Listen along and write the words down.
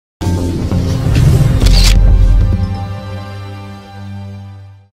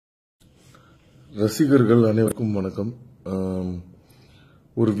ரசிகர்கள் அனைவருக்கும் வணக்கம்.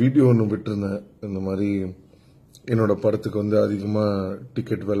 ஒரு வீடியோ ஒன்று விட்டுருந்தேன். இந்த மாதிரி என்னோட படத்துக்கு அதிகமாக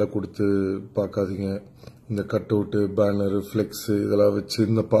டிக்கெட் விலை கொடுத்து பார்க்காதீங்க, இந்த கட் அவுட்டு, பேனரு, ஃப்ளெக்ஸு இதெல்லாம் வச்சு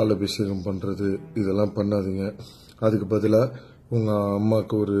இந்த பால் அபிஷேகம் பண்ணுறது இதெல்லாம் பண்ணாதீங்க. அதுக்கு பதிலாக உங்கள்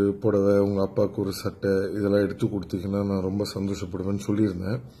அம்மாவுக்கு ஒரு புடவை, உங்கள் அப்பாவுக்கு ஒரு சட்டை இதெல்லாம் எடுத்து கொடுத்தீங்கன்னா நான் ரொம்ப சந்தோஷப்படுவேன்னு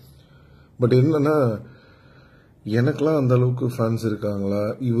சொல்லியிருந்தேன். பட் என்னன்னா, எனக்கெல்லாம் அந்த அளவுக்கு ஃபேன்ஸ் இருக்காங்களா?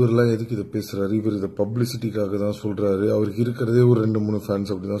 இவரெல்லாம் எதுக்கு இதை பேசுறாரு? இவர் இதை பப்ளிசிட்டிக்காக தான் சொல்றாரு. அவருக்கு இருக்கிறதே ஒரு 2-3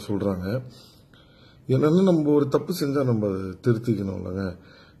 ஃபேன்ஸ் அப்படிதான் சொல்றாங்க. என்னன்னா, நம்ம ஒரு தப்பு செஞ்சா நம்ம அதை திருத்திக்கணும்லங்க.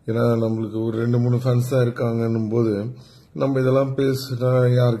 ஏன்னா நம்மளுக்கு ஒரு 2-3 ஃபேன்ஸ் தான் இருக்காங்கன்னும் போது நம்ம இதெல்லாம் பேசுனா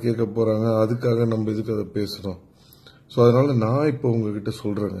யார் கேட்க போறாங்க? அதுக்காக நம்ம இதுக்கு அதை பேசுறோம். ஸோ அதனால நான் இப்போ உங்ககிட்ட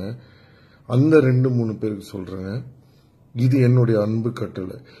சொல்றேங்க, அந்த 2-3 பேருக்கு சொல்றேங்க, இது என்னுடைய அன்பு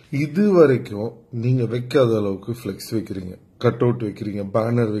கட்டளை. இது வரைக்கும் நீங்க வைக்காத அளவுக்கு ஃபிளெக்ஸ் வைக்கிறீங்க, கட் அவுட் வைக்கிறீங்க,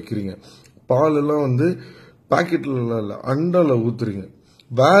 பேனர் வைக்கிறீங்க, பால் எல்லாம் பாக்கெட்ல இல்ல அண்டால ஊத்துறீங்க,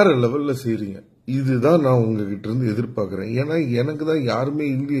 வேற லெவல்ல செய்றீங்க. இதுதான் நான் உங்ககிட்ட இருந்து எதிர்பார்க்கிறேன். ஏன்னா எனக்கு தான் யாருமே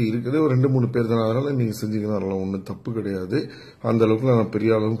இல்லையே, இருக்கிறதே ஒரு 2-3 பேர் தான். அதனால நீங்க செஞ்சீங்கன்னா அதெல்லாம் ஒன்றும் தப்பு கிடையாது. அந்த அளவுக்கு நான்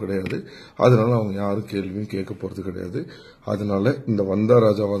பெரிய ஆளும் கிடையாது. அதனால அவங்க யாரும் கேள்வியும் கேட்க போறது கிடையாது. அதனால இந்த வந்தா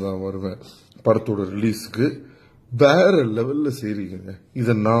ராஜாவாதான் வருவேன் படத்தோட ரிலீஸுக்கு வேற லெவல்ல செய்றீங்க.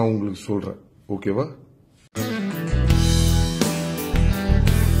 இதை நான் உங்களுக்கு சொல்றேன். ஓகேவா?